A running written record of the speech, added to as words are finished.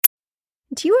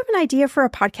Do you have an idea for a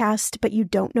podcast, but you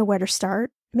don't know where to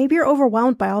start? Maybe you're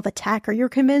overwhelmed by all the tech, or you're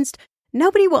convinced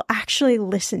nobody will actually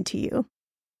listen to you.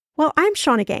 Well, I'm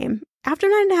Shauna Game. After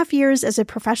 9.5 years as a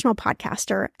professional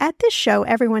podcaster, at this show,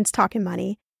 everyone's talking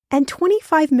money, and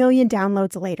 25 million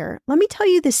downloads later, let me tell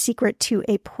you the secret to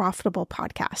a profitable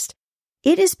podcast.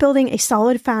 It is building a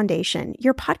solid foundation,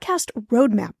 your podcast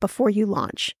roadmap before you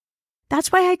launch. That's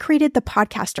why I created the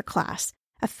Podcaster Class,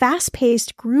 a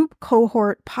fast-paced group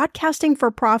cohort podcasting for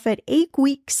profit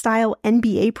 8-week style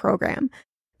MBA program.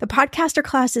 The Podcaster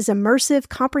Class is immersive,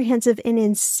 comprehensive, and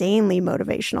insanely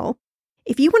motivational.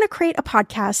 If you want to create a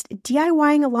podcast,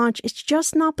 DIYing a launch is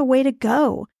just not the way to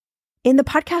go. In the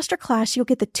Podcaster Class, you'll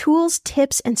get the tools,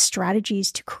 tips, and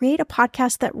strategies to create a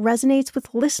podcast that resonates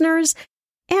with listeners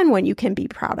and one you can be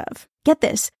proud of. Get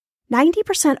this,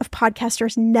 90% of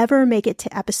podcasters never make it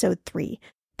to episode 3.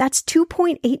 That's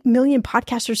 2.8 million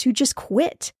podcasters who just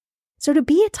quit. So to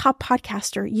be a top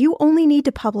podcaster, you only need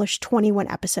to publish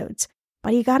 21 episodes,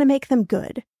 but you got to make them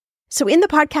good. So in the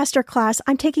Podcaster Class,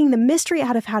 I'm taking the mystery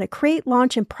out of how to create,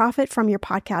 launch, and profit from your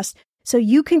podcast so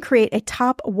you can create a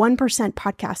top 1%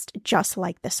 podcast just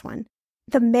like this one.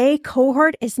 The May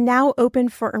cohort is now open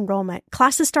for enrollment.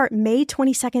 Classes start May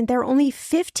 22nd. There are only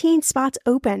 15 spots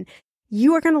open.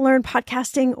 You are going to learn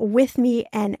podcasting with me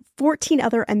and 14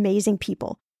 other amazing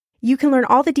people. You can learn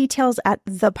all the details at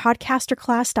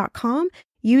thepodcasterclass.com.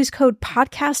 Use code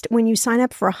PODCAST when you sign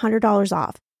up for $100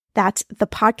 off. That's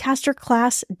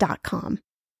thepodcasterclass.com.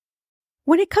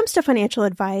 When it comes to financial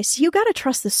advice, you got to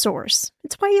trust the source.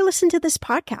 It's why you listen to this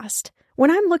podcast.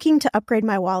 When I'm looking to upgrade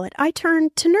my wallet, I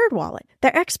turn to NerdWallet.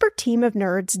 Their expert team of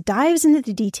nerds dives into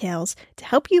the details to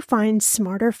help you find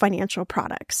smarter financial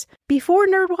products. Before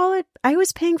NerdWallet, I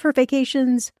was paying for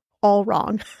vacations all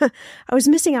wrong. I was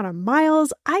missing out on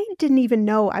miles I didn't even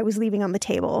know I was leaving on the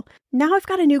table. Now I've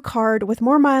got a new card with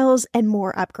more miles and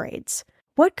more upgrades.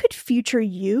 What could future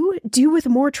you do with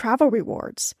more travel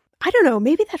rewards? I don't know,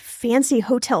 maybe that fancy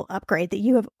hotel upgrade that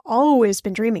you have always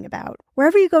been dreaming about.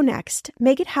 Wherever you go next,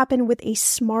 make it happen with a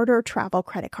smarter travel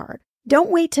credit card. Don't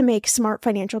wait to make smart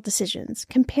financial decisions.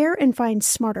 Compare and find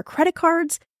smarter credit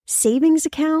cards, savings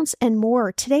accounts, and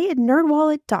more today at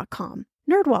nerdwallet.com.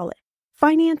 NerdWallet.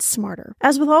 Finance smarter.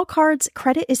 As with all cards,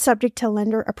 credit is subject to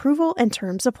lender approval and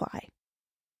terms apply.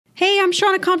 Hey, I'm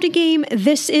Shauna Compton Game.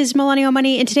 This is Millennial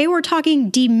Money, and today we're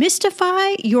talking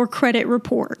Demystify Your Credit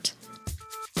Report.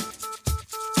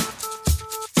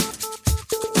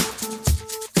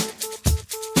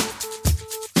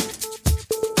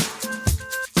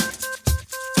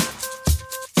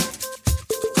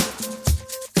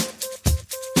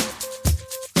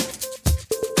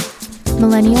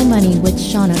 Millennial Money with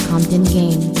Shauna Compton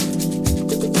Game.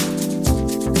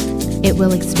 It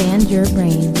will expand your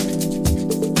brain.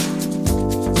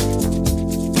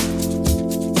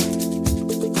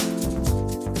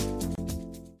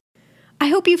 I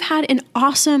hope you've had an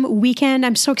awesome weekend.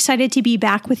 I'm so excited to be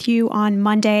back with you on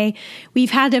Monday. We've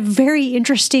had a very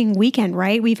interesting weekend,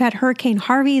 right? We've had Hurricane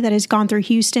Harvey that has gone through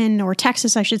Houston, or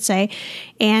Texas, I should say,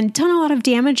 and done a lot of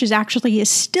damage, is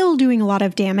still doing a lot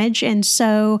of damage. And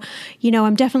so,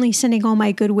 I'm definitely sending all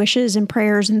my good wishes and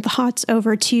prayers and thoughts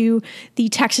over to the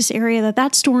Texas area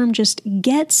that storm just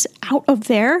gets out of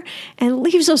there and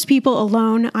leaves those people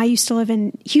alone. I used to live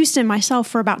in Houston myself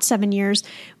for about 7 years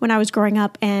when I was growing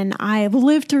up, and I've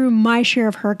lived through my share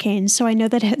of hurricanes, so I know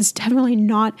that it's definitely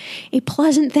not a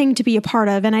pleasant thing to be a part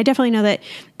of, and I definitely know that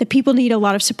the people need a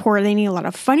lot of support. They need a lot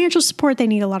of financial support. They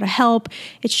need a lot of help.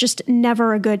 It's just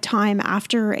never a good time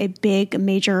after a big,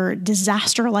 major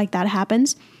disaster like that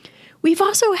happens. We've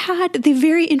also had the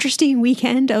very interesting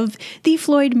weekend of the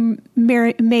Floyd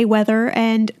Mayweather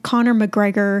and Conor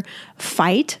McGregor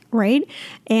fight, right?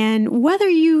 And whether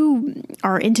you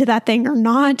are into that thing or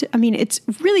not, it's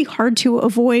really hard to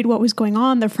avoid what was going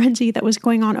on, the frenzy that was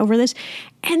going on over this,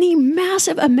 and the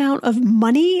massive amount of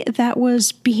money that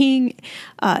was being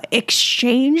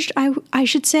exchanged, I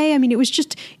should say. It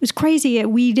was crazy.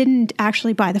 We didn't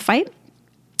actually buy the fight.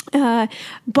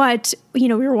 But we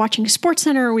were watching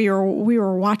SportsCenter, we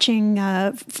were watching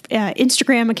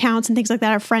Instagram accounts and things like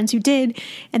that of friends who did,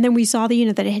 and then we saw that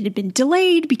it had been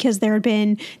delayed because there had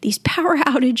been these power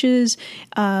outages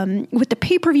with the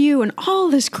pay-per-view and all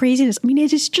this craziness.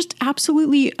 It is just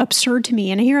absolutely absurd to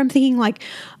me. And here I'm thinking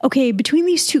okay, between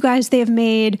these two guys, they have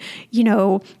made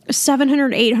 $700,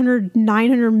 $800,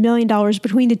 $900 million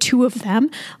between the two of them,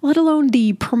 let alone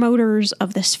the promoters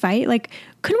of this fight.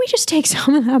 Couldn't we just take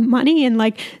some of that money and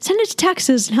send it to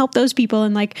Texas and help those people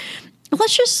and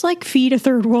let's just feed a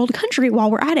third world country while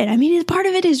we're at it? Part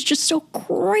of it is just so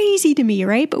crazy to me,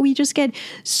 right? But we just get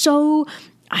so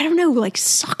I don't know, like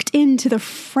sucked into the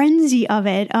frenzy of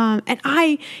it. And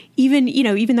I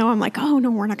even though I'm like, oh no,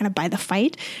 we're not going to buy the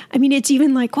fight. I mean, it's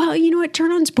even like, well, you know what?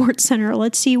 Turn on Sports Center.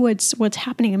 Let's see what's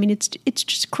happening. I mean, it's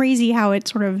just crazy how it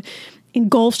sort of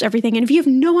engulfs everything. And if you have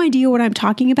no idea what I'm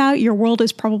talking about, your world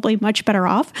is probably much better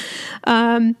off.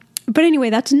 But anyway,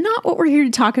 that's not what we're here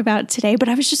to talk about today. But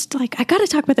I was just like, I got to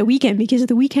talk about the weekend because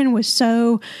the weekend was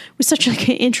such like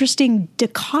an interesting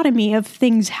dichotomy of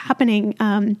things happening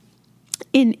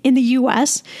in the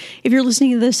U.S. If you're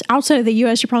listening to this outside of the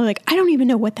U.S., you're probably like, I don't even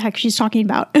know what the heck she's talking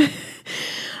about.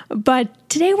 But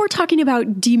today we're talking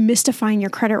about demystifying your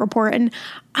credit report. And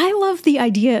I love the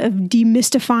idea of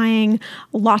demystifying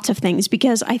lots of things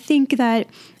because I think that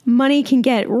money can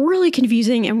get really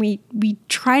confusing and we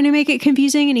try to make it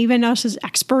confusing. And even us as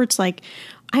experts, like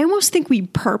I almost think we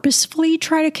purposefully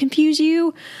try to confuse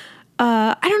you.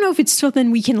 I don't know if it's so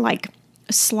then we can like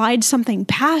slide something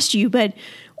past you,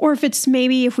 or if it's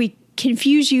maybe if we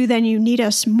confuse you, then you need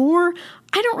us more.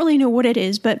 I don't really know what it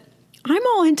is, but I'm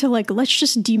all into like, let's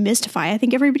just demystify. I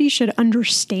think everybody should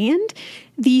understand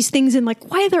these things and like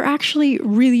why they're actually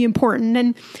really important.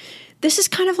 And this is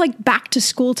kind of like back to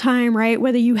school time, right?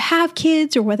 Whether you have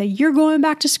kids or whether you're going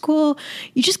back to school,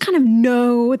 you just kind of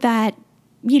know that,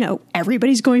 you know,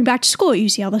 everybody's going back to school. You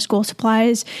see all the school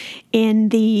supplies in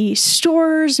the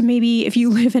stores. Maybe if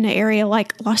you live in an area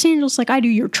like Los Angeles, like I do,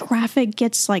 your traffic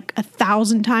gets like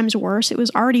 1,000 times worse. It was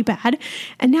already bad.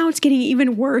 And now it's getting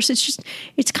even worse.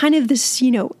 It's kind of this,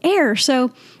 air.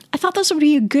 So I thought this would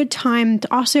be a good time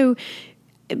to also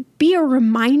be a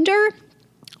reminder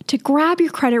to grab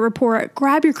your credit report,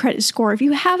 grab your credit score if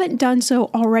you haven't done so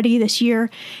already this year,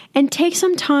 and take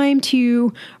some time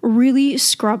to really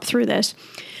scrub through this.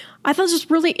 I thought this was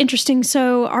really interesting.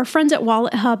 So our friends at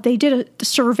Wallet Hub, they did a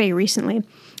survey recently,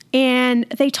 and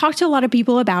they talked to a lot of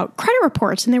people about credit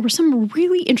reports, and there were some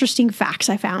really interesting facts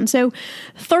I found. So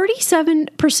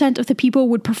 37% of the people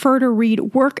would prefer to read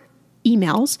work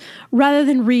emails rather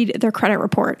than read their credit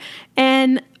report.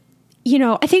 And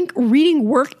I think reading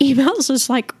work emails is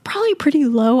like probably pretty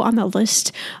low on the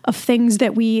list of things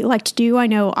that we like to do. I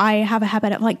know I have a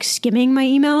habit of like skimming my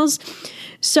emails.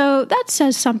 So that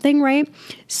says something, right?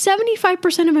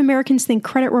 75% of Americans think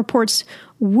credit reports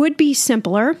would be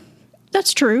simpler.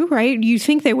 That's true, right? You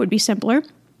think they would be simpler.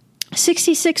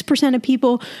 66% of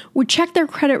people would check their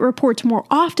credit reports more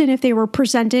often if they were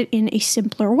presented in a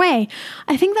simpler way.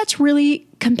 I think that's really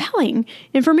compelling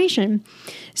information.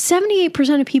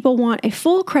 78% of people want a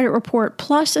full credit report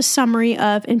plus a summary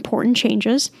of important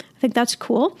changes. I think that's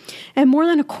cool. And more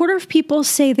than a quarter of people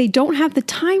say they don't have the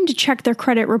time to check their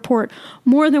credit report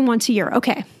more than once a year.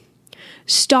 Okay.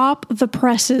 Stop the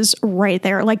presses right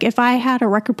there. Like if I had a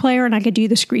record player and I could do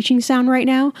the screeching sound right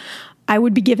now, I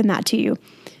would be giving that to you.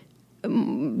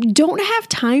 Don't have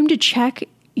time to check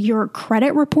your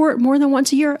credit report more than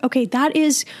once a year. Okay,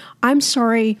 I'm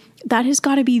sorry, that has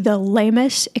got to be the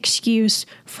lamest excuse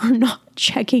for not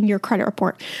checking your credit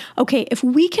report. Okay, if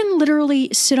we can literally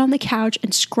sit on the couch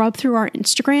and scrub through our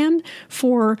Instagram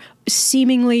for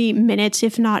seemingly minutes,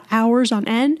 if not hours on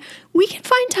end, we can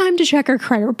find time to check our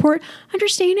credit report.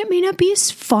 Understand it may not be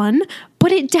as fun,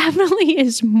 but it definitely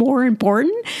is more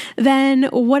important than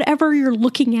whatever you're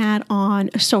looking at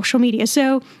on social media.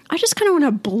 So I just kind of want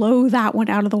to blow that one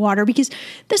out of the water because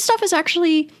this stuff is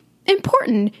actually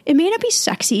important. It may not be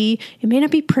sexy. It may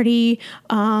not be pretty.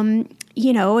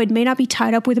 It may not be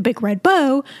tied up with a big red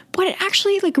bow, but it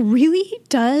actually like really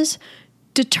does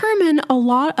determine a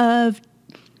lot of,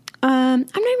 I'm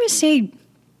not even going to say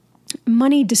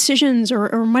money decisions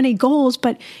or money goals,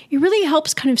 but it really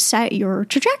helps kind of set your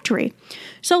trajectory.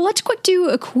 So let's do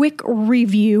a quick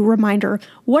review reminder.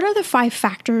 What are the 5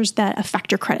 factors that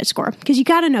affect your credit score? Because you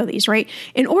got to know these, right?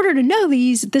 In order to know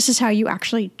these, this is how you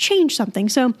actually change something.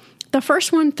 So the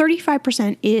first one,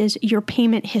 35%, is your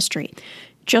payment history.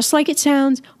 Just like it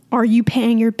sounds, are you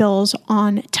paying your bills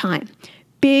on time?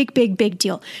 Big, big, big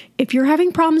deal. If you're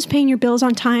having problems paying your bills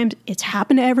on time, it's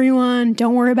happened to everyone.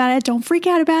 Don't worry about it. Don't freak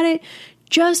out about it.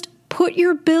 Just put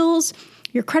your bills,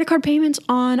 your credit card payments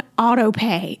on auto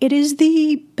pay. It is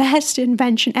the best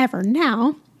invention ever.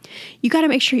 Now, you got to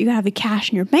make sure you have the cash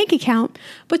in your bank account,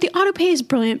 but the auto pay is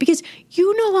brilliant because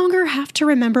you no longer have to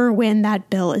remember when that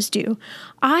bill is due.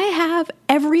 I have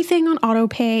everything on auto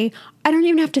pay. I don't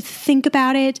even have to think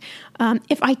about it.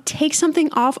 If I take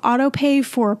something off auto pay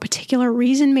for a particular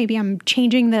reason, maybe I'm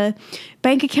changing the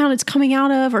bank account it's coming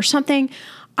out of or something,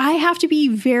 I have to be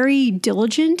very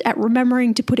diligent at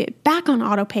remembering to put it back on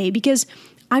auto pay because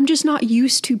I'm just not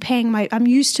used to I'm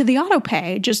used to the auto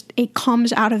pay. It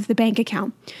comes out of the bank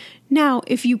account. Now,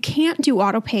 if you can't do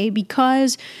auto pay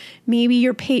because maybe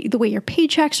the way your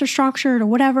paychecks are structured or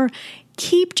whatever,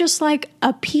 keep just like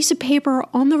a piece of paper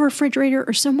on the refrigerator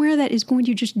or somewhere that is going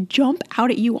to just jump out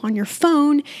at you on your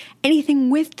phone, anything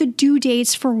with the due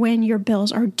dates for when your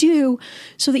bills are due,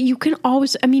 so that you can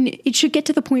always, it should get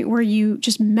to the point where you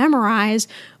just memorize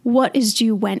what is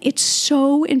due when. It's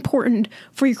so important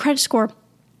for your credit score.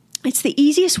 It's the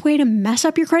easiest way to mess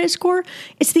up your credit score.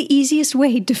 It's the easiest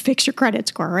way to fix your credit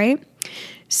score, right?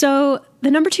 So the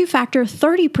number 2 factor,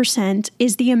 30%,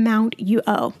 is the amount you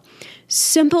owe.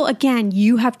 Simple, again,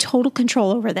 you have total control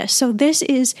over this. So this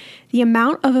is the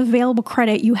amount of available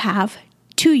credit you have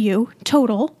to you,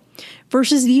 total,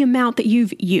 versus the amount that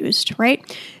you've used, right?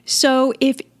 So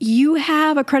if you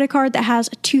have a credit card that has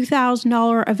a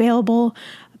 $2,000 available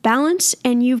balance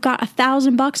and you've got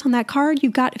 $1,000 on that card,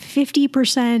 you've got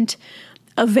 50%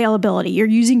 availability. You're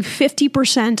using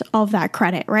 50% of that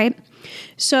credit, right?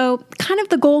 So kind of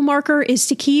the goal marker is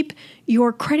to keep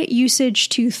your credit usage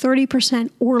to 30%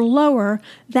 or lower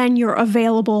than your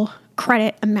available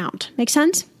credit amount. Make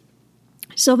sense?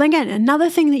 So then again, another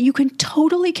thing that you can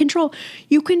totally control,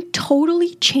 you can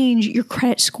totally change your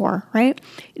credit score, right?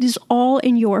 It is all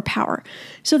in your power.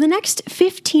 So the next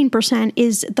 15%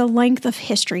 is the length of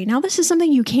history. Now, this is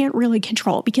something you can't really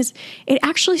control because it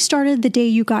actually started the day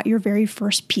you got your very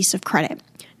first piece of credit.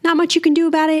 Not much you can do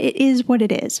about it. It is what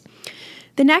it is.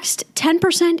 The next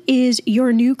 10% is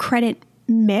your new credit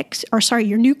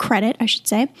your new credit, I should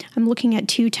say. I'm looking at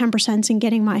 10% and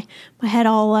getting my head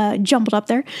all jumbled up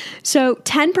there. So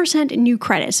 10% new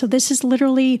credit. So this is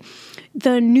literally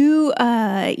the new,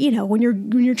 when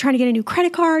you're trying to get a new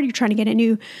credit card, you're trying to get a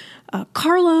new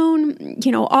car loan,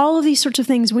 all of these sorts of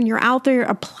things. When you're out there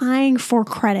applying for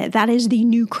credit, that is the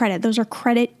new credit. Those are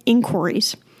credit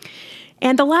inquiries.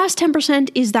 And the last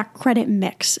 10% is that credit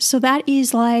mix. So that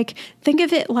is like, think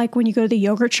of it like when you go to the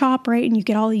yogurt shop, right? And you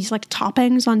get all these like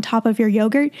toppings on top of your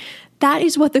yogurt. That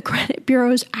is what the credit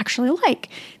bureaus actually like.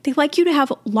 They like you to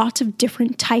have lots of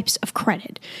different types of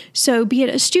credit. So be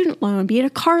it a student loan, be it a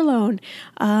car loan,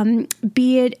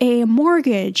 be it a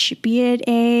mortgage, be it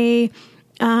a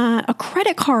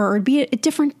credit card, be it a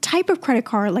different type of credit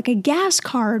card, like a gas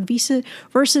card, Visa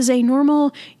versus a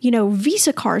normal,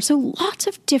 Visa card. So lots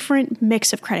of different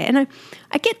mix of credit. And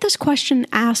I get this question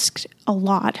asked a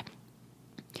lot.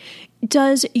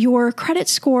 Does your credit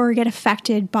score get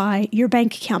affected by your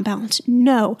bank account balance?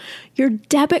 No. Your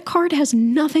debit card has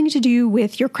nothing to do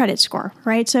with your credit score,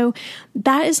 right? So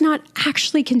that is not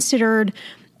actually considered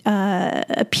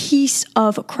a piece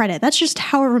of credit. That's just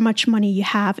however much money you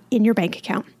have in your bank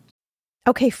account.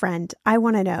 Okay, friend, I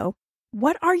want to know,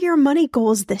 what are your money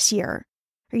goals this year?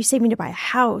 Are you saving to buy a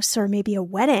house or maybe a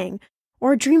wedding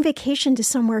or a dream vacation to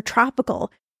somewhere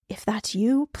tropical? If that's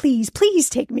you, please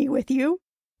take me with you.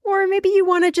 Or maybe you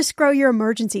want to just grow your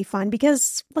emergency fund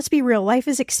because, let's be real, life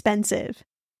is expensive.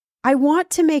 I want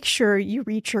to make sure you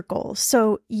reach your goals,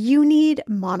 so you need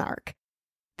Monarch.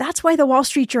 That's why the Wall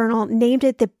Street Journal named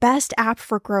it the best app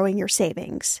for growing your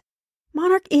savings.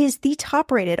 Monarch is the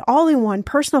top-rated all-in-one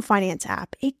personal finance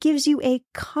app. It gives you a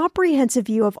comprehensive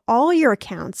view of all your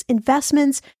accounts,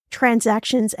 investments,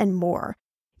 transactions, and more.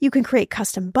 You can create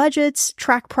custom budgets,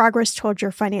 track progress towards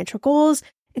your financial goals,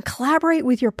 and collaborate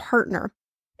with your partner.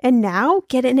 And now,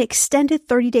 get an extended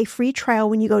 30-day free trial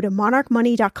when you go to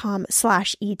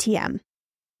monarchmoney.com/ETM.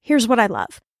 Here's what I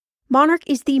love. Monarch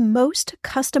is the most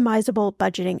customizable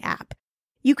budgeting app.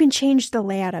 You can change the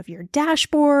layout of your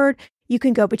dashboard. You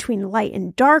can go between light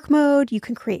and dark mode. You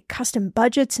can create custom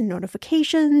budgets and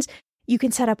notifications. You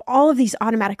can set up all of these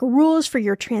automatic rules for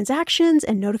your transactions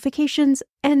and notifications,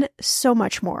 and so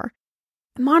much more.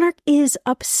 Monarch is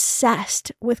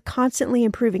obsessed with constantly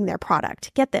improving their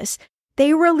product. Get this.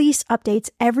 They release updates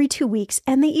every 2 weeks,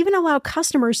 and they even allow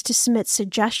customers to submit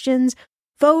suggestions,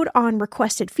 vote on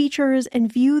requested features,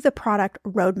 and view the product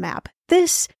roadmap.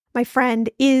 This, my friend,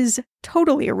 is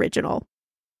totally original.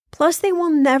 Plus, they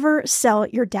will never sell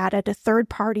your data to third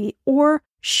party or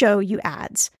show you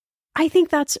ads. I think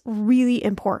that's really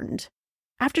important.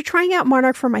 After trying out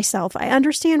Monarch for myself, I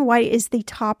understand why it is the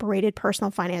top-rated personal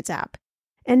finance app.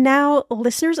 And now,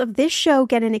 listeners of this show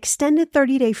get an extended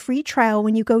 30-day free trial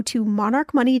when you go to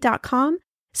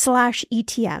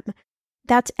monarchmoney.com/ETM.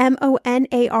 That's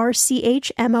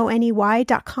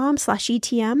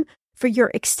monarchmoney.com/ETM for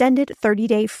your extended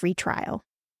 30-day free trial.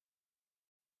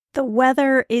 The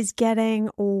weather is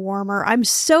getting warmer. I'm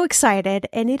so excited,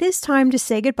 and it is time to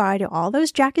say goodbye to all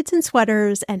those jackets and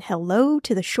sweaters and hello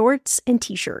to the shorts and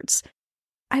t-shirts.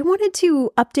 I wanted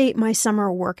to update my summer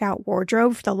workout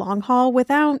wardrobe for the long haul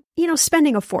without,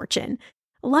 spending a fortune.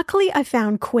 Luckily, I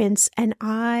found Quince, and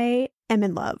I am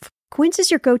in love. Quince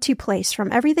is your go-to place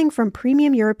from everything from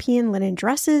premium European linen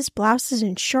dresses, blouses,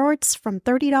 and shorts from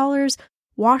 $30,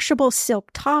 washable silk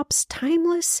tops,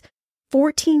 timeless,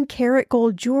 14-karat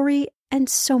gold jewelry, and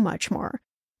so much more.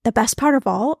 The best part of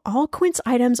all Quince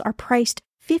items are priced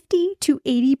 50 to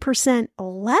 80%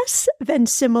 less than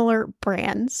similar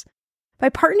brands. By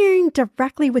partnering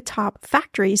directly with top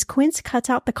factories, Quince cuts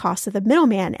out the cost of the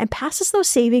middleman and passes those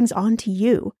savings on to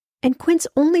you. And Quince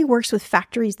only works with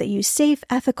factories that use safe,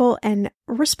 ethical, and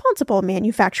responsible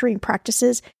manufacturing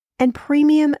practices and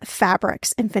premium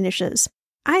fabrics and finishes.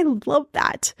 I love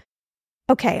that.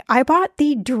 Okay, I bought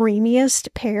the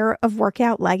dreamiest pair of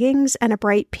workout leggings and a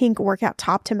bright pink workout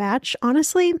top to match.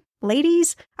 Honestly,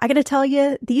 ladies, I gotta tell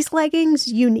you, these leggings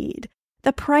you need.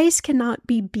 The price cannot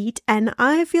be beat, and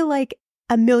I feel like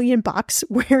 $1 million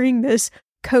wearing this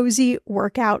cozy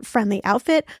workout-friendly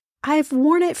outfit. I've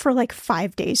worn it for like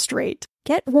 5 days straight.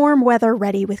 Get warm weather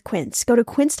ready with Quince. Go to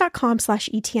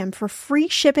quince.com/ETM for free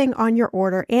shipping on your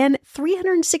order and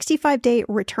 365-day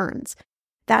returns.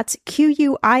 That's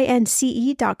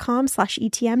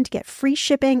QUINCE.com/ETM to get free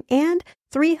shipping and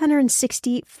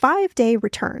 365-day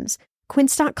returns.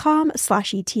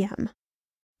 Quince.com/ETM.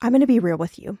 I'm going to be real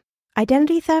with you.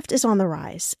 Identity theft is on the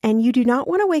rise, and you do not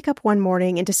want to wake up one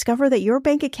morning and discover that your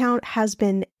bank account has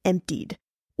been emptied,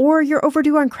 or you're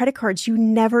overdue on credit cards you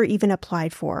never even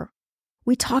applied for.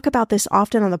 We talk about this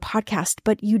often on the podcast,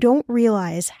 but you don't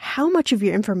realize how much of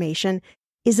your information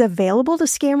is available to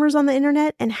scammers on the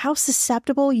internet and how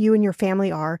susceptible you and your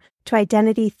family are to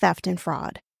identity theft and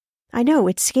fraud. I know,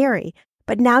 it's scary,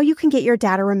 but now you can get your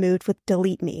data removed with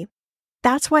Delete Me.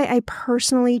 That's why I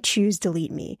personally choose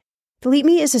Delete Me. Delete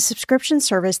Me is a subscription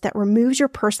service that removes your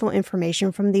personal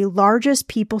information from the largest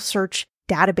people search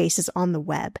databases on the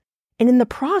web, and in the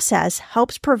process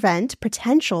helps prevent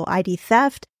potential ID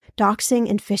theft, doxing,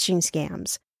 and phishing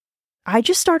scams. I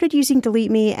just started using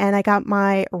Delete Me and I got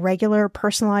my regular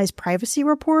personalized privacy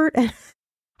report, and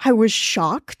I was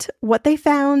shocked what they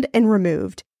found and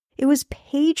removed. It was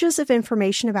pages of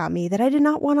information about me that I did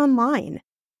not want online.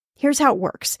 Here's how it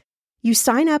works. You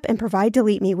sign up and provide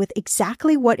Delete Me with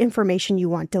exactly what information you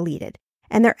want deleted,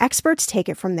 and their experts take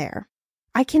it from there.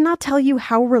 I cannot tell you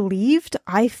how relieved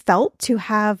I felt to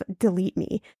have Delete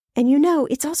Me. And you know,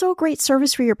 it's also a great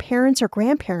service for your parents or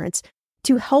grandparents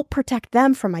to help protect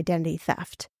them from identity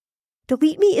theft.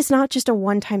 Delete Me is not just a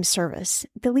one-time service.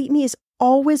 Delete Me is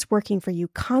always working for you,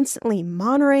 constantly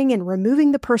monitoring and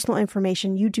removing the personal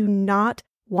information you do not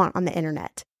want on the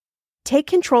internet. Take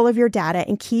control of your data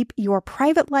and keep your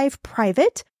private life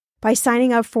private by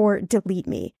signing up for Delete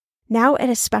Me, now at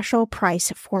a special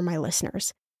price for my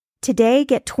listeners. Today,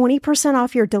 get 20%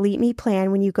 off your Delete Me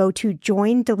plan when you go to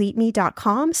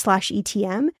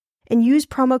joindeleteme.com/ETM and use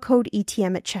promo code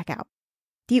ETM at checkout.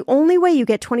 The only way you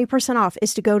get 20% off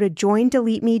is to go to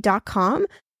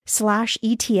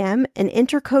joindeleteme.com/ETM and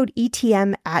enter code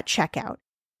ETM at checkout.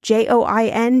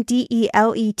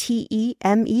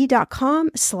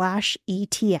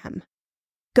 joindeleteme.com/ETM.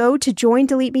 Go to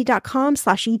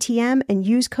joindeleteme.com/ETM and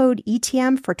use code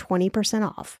ETM for 20%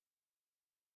 off.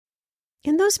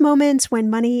 In those moments when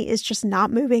money is just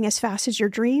not moving as fast as your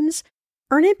dreams,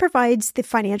 Earnin provides the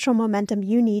financial momentum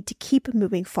you need to keep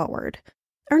moving forward.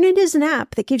 Earnin is an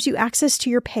app that gives you access to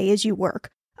your pay as you work,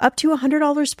 up to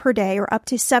 $100 per day or up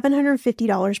to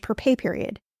 $750 per pay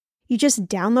period. You just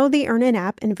download the Earnin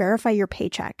app and verify your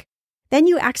paycheck. Then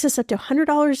you access up to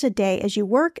 $100 a day as you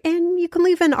work, and you can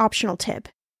leave an optional tip.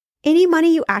 Any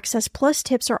money you access plus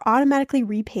tips are automatically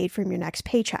repaid from your next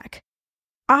paycheck.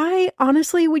 I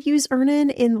honestly would use Earnin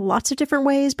in lots of different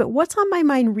ways, but what's on my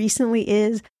mind recently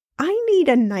is I need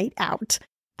a night out.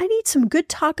 I need some good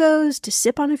tacos to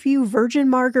sip on a few virgin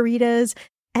margaritas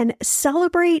and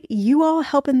celebrate you all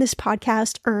helping this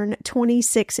podcast earn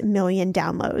 26 million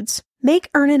downloads. Make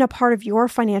Earnin a part of your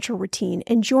financial routine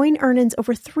and join Earnin's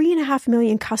over 3.5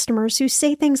 million customers who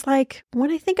say things like,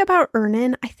 when I think about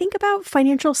Earnin, I think about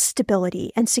financial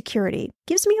stability and security.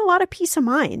 Gives me a lot of peace of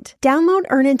mind. Download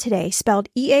Earnin today, spelled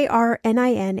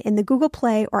EARNIN, in the Google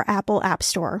Play or Apple App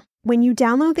Store. When you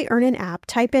download the Earnin app,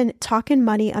 type in Talkin'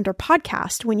 Money under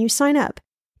podcast when you sign up.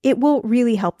 It will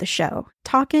really help the show.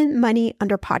 Talkin' Money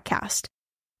under podcast.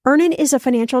 Earnin is a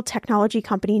financial technology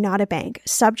company, not a bank,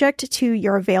 subject to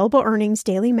your available earnings,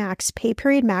 daily max, pay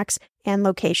period max, and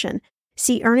location.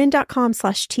 See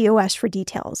earnin.com/TOS for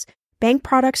details. Bank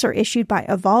products are issued by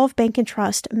Evolve Bank and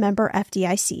Trust, member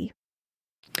FDIC.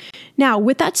 Now,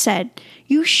 with that said,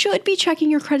 you should be checking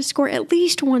your credit score at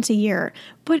least once a year.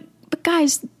 But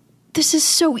guys, this is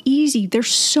so easy. There's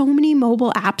so many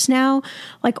mobile apps now.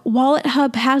 Like Wallet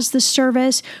Hub has this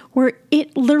service where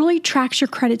it literally tracks your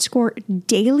credit score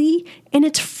daily and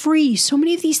it's free. So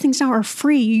many of these things now are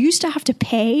free. You used to have to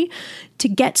pay to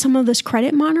get some of this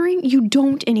credit monitoring. You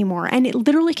don't anymore. And it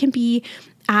literally can be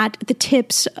at the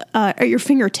tips, at your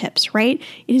fingertips, right?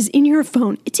 It is in your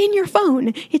phone. It's in your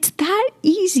phone. It's that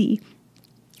easy.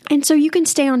 And so you can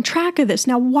stay on track of this.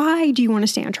 Now, why do you want to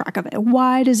stay on track of it?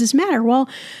 Why does this matter? Well,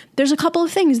 there's a couple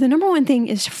of things. The number one thing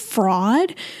is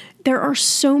fraud. There are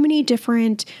so many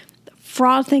different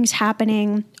fraud things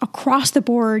happening across the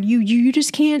board. You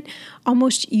just can't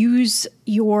almost use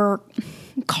your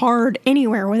card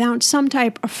anywhere without some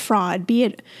type of fraud, be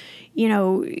it,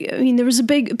 there was a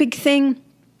big thing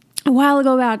a while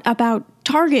ago about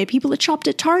Target. People that shopped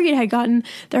at Target had gotten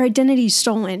their identities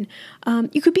stolen.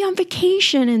 You could be on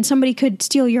vacation and somebody could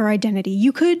steal your identity.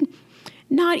 You could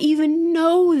not even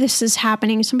know this is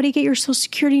happening. Somebody get your social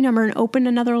security number and open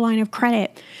another line of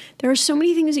credit. There are so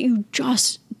many things that you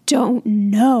just don't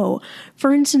know.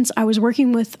 For instance, I was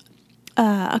working with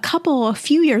a couple a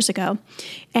few years ago,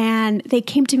 and they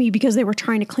came to me because they were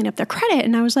trying to clean up their credit.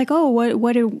 And I was like, oh,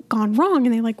 what had gone wrong?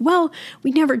 And they're like, well, we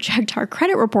never checked our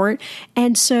credit report.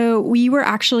 And so we were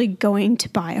actually going to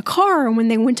buy a car. And when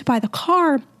they went to buy the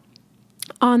car,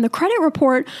 on the credit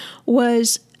report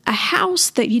was a house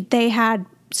that they had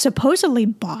supposedly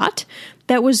bought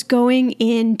that was going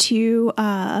into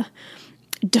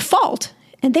default.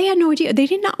 And they had no idea. They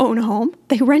did not own a home.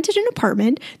 They rented an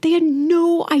apartment. They had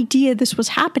no idea this was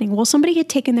happening. Well, somebody had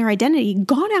taken their identity,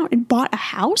 gone out and bought a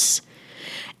house,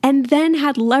 and then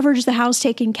had leveraged the house,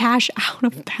 taken cash out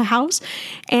of the house,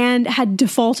 and had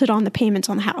defaulted on the payments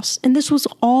on the house. And this was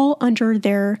all under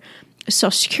their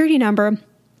social security number.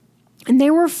 And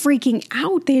they were freaking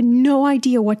out. They had no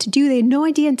idea what to do. They had no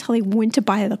idea until they went to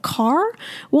buy the car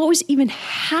what was even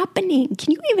happening.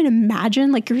 Can you even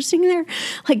imagine? Like, you're sitting there,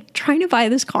 like, trying to buy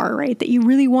this car, right, that you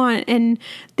really want. And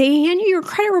they hand you your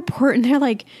credit report and they're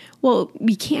like, well,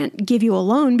 we can't give you a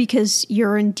loan because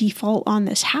you're in default on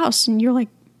this house. And you're like,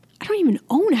 I don't even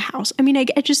own a house. I mean,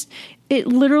 it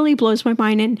literally blows my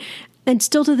mind. And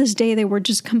still to this day, they were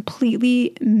just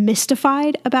completely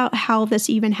mystified about how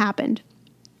this even happened.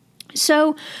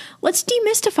 So let's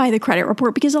demystify the credit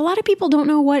report, because a lot of people don't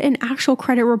know what an actual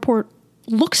credit report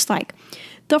looks like.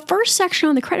 The first section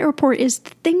on the credit report is the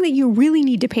thing that you really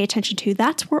need to pay attention to.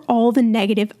 That's where all the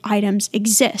negative items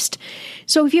exist.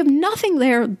 So if you have nothing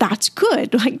there, that's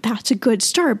good. Like, that's a good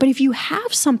start. But if you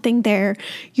have something there,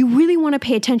 you really want to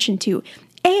pay attention to.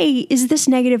 A, is this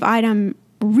negative item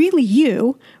really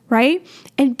you, right?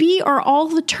 And B, are all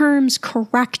the terms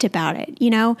correct about it?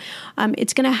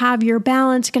 It's going to have your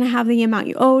balance, going to have the amount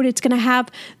you owed. It's going to have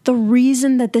the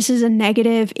reason that this is a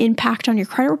negative impact on your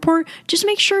credit report. Just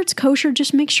make sure it's kosher.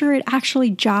 Just make sure it actually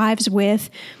jives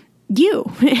with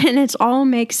you and it's all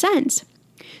makes sense.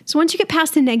 So once you get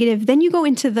past the negative, then you go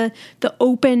into the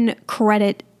open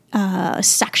credit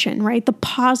section, right? The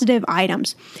positive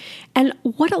items. And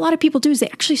what a lot of people do is they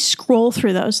actually scroll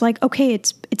through those. Like, okay,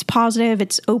 it's positive,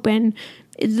 it's open.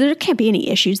 There can't be any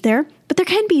issues there, but there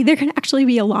can actually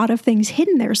be a lot of things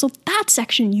hidden there. So that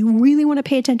section you really want to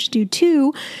pay attention to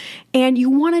too. And you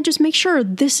want to just make sure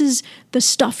this is the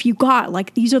stuff you got.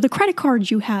 Like, these are the credit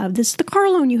cards you have. This is the car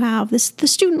loan you have. This is the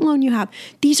student loan you have.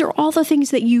 These are all the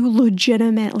things that you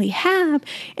legitimately have,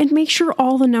 and make sure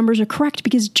all the numbers are correct,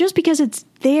 because just because it's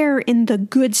there in the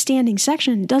good standing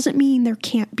section doesn't mean there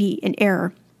can't be an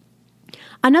error.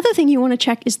 Another thing you want to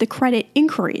check is the credit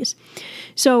inquiries.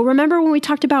 So remember when we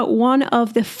talked about one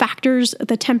of the factors,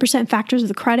 the 10% factors of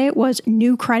the credit was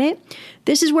new credit?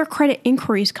 This is where credit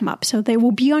inquiries come up. So they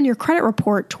will be on your credit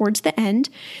report towards the end.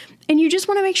 And you just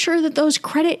want to make sure that those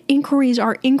credit inquiries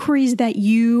are inquiries that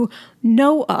you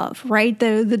know of, right?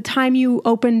 The time you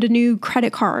opened a new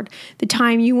credit card, the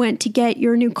time you went to get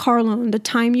your new car loan, the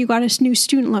time you got a new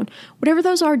student loan, whatever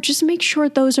those are, just make sure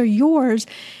those are yours.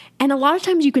 And a lot of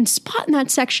times you can spot in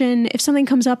that section if something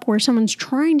comes up where someone's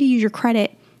trying to use your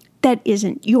credit that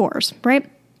isn't yours, right?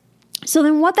 So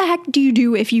then what the heck do you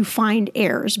do if you find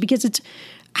errors? Because it's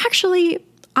actually,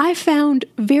 I found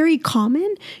very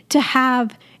common to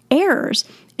have errors.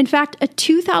 In fact, a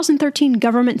 2013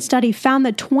 government study found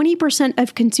that 20%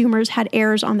 of consumers had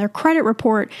errors on their credit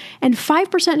report, and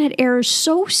 5% had errors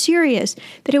so serious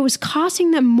that it was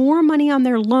costing them more money on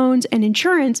their loans and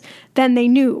insurance than they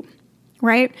knew.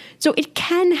 Right? So it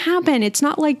can happen. It's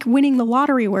not like winning the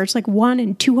lottery where it's like 1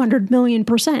 in 200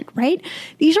 million%, right?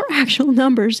 These are actual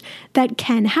numbers that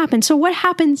can happen. So what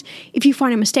happens if you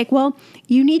find a mistake? Well,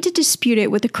 you need to dispute it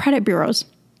with the credit bureaus.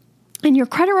 And your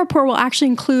credit report will actually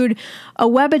include a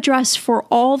web address for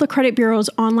all the credit bureau's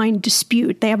online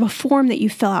dispute. They have a form that you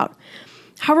fill out.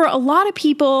 However, a lot of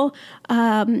people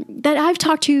that I've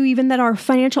talked to, even that are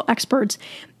financial experts,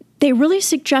 they really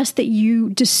suggest that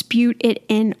you dispute it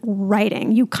in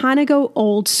writing. You kind of go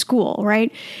old school,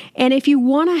 right? And if you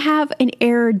want to have an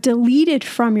error deleted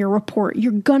from your report,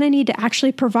 you're going to need to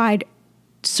actually provide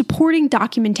supporting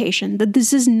documentation that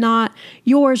this is not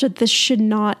yours or this should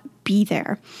not be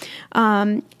there.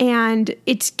 And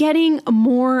it's getting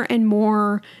more and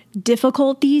more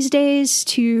difficult these days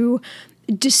to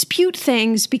dispute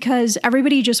things because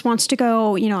everybody just wants to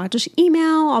go, I'll just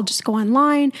email, I'll just go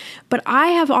online. But I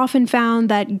have often found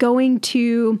that going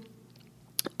to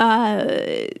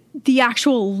the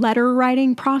actual letter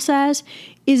writing process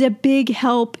is a big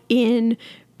help in,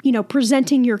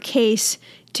 presenting your case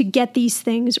to get these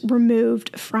things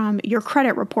removed from your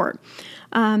credit report.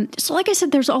 So like I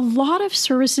said, there's a lot of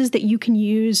services that you can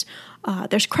use.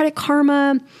 There's Credit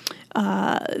Karma.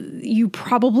 You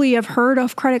probably have heard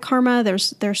of Credit Karma.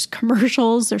 There's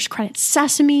commercials. There's Credit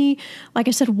Sesame. Like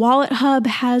I said, Wallet Hub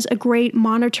has a great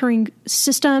monitoring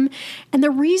system. And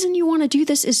the reason you want to do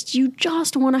this is you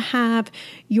just want to have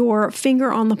your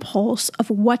finger on the pulse of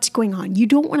what's going on. You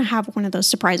don't want to have one of those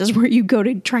surprises where you go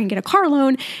to try and get a car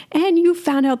loan and you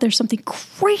found out there's something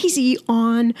crazy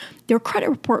on their credit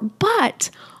report. But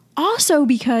also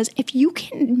because if you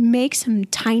can make some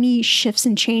tiny shifts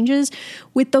and changes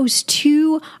with those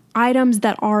two items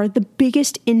that are the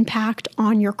biggest impact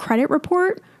on your credit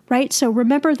report, right? So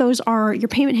remember, those are your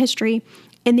payment history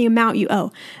and the amount you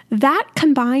owe. That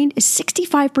combined is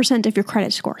 65% of your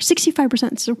credit score.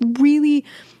 65% is a really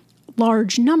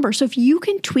large number. So if you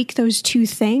can tweak those two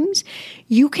things,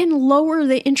 you can lower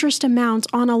the interest amounts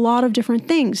on a lot of different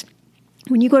things.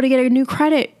 When you go to get a new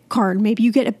credit card, maybe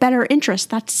you get a better interest.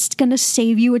 That's going to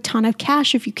save you a ton of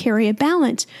cash if you carry a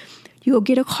balance. You go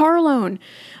get a car loan.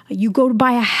 You go to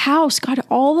buy a house. God,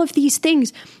 all of these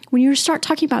things. When you start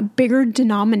talking about bigger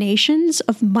denominations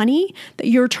of money that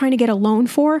you're trying to get a loan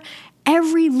for,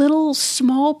 every little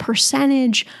small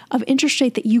percentage of interest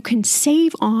rate that you can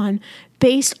save on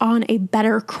based on a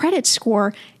better credit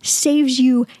score saves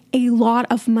you a lot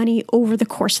of money over the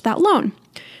course of that loan.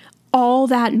 All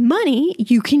that money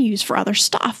you can use for other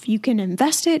stuff. You can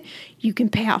invest it. You can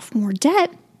pay off more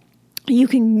debt. You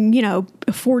can,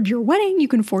 afford your wedding. You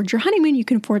can afford your honeymoon. You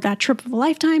can afford that trip of a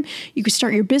lifetime. You could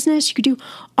start your business. You could do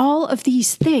all of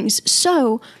these things.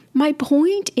 So my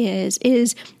point is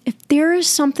if there is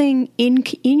something in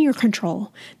your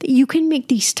control that you can make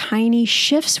these tiny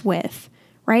shifts with,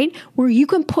 right, where you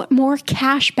can put more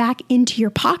cash back into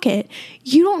your pocket,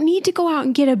 you don't need to go out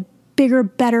and get a bigger,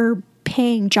 better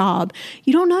paying job.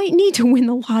 You don't need to win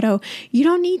the lotto. You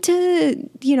don't need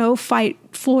to, fight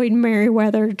Floyd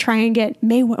Mayweather to try and get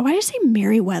Mayweather. Why did I say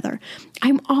Merriweather?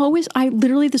 I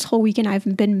literally this whole weekend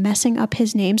I've been messing up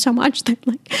his name so much that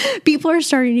people are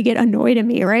starting to get annoyed at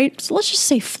me, right? So let's just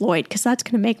say Floyd, because that's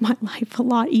going to make my life a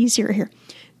lot easier here.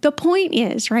 The point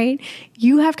is, right,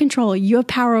 you have control. You have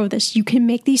power over this. You can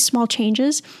make these small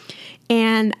changes.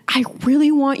 And I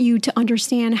really want you to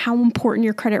understand how important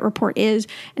your credit report is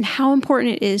and how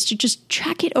important it is to just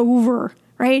check it over,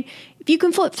 right? If you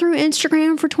can flip through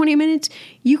Instagram for 20 minutes,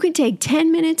 you can take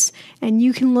 10 minutes and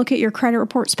you can look at your credit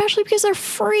report, especially because they're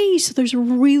free. So there's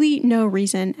really no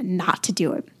reason not to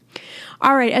do it.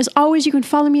 All right. As always, you can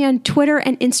follow me on Twitter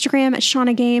and Instagram at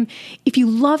Shauna Game. If you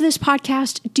love this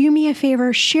podcast, do me a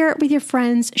favor, share it with your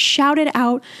friends, shout it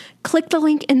out, click the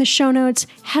link in the show notes,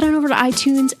 head on over to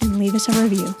iTunes and leave us a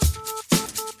review.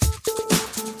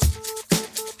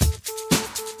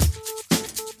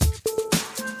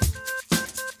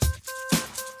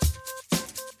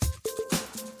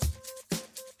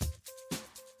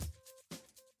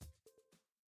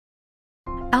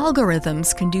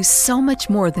 Algorithms can do so much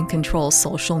more than control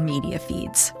social media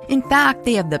feeds. In fact,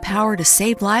 they have the power to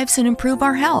save lives and improve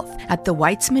our health. At the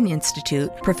Weizmann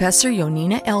Institute, Professor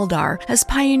Yonina Eldar has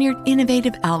pioneered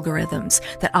innovative algorithms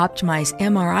that optimize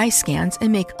MRI scans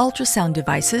and make ultrasound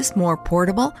devices more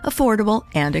portable, affordable,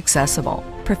 and accessible.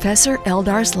 Professor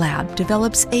Eldar's lab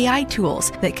develops AI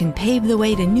tools that can pave the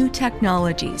way to new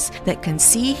technologies that can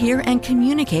see, hear, and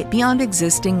communicate beyond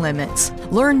existing limits.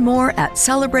 Learn more at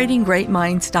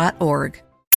celebratinggreatminds.org.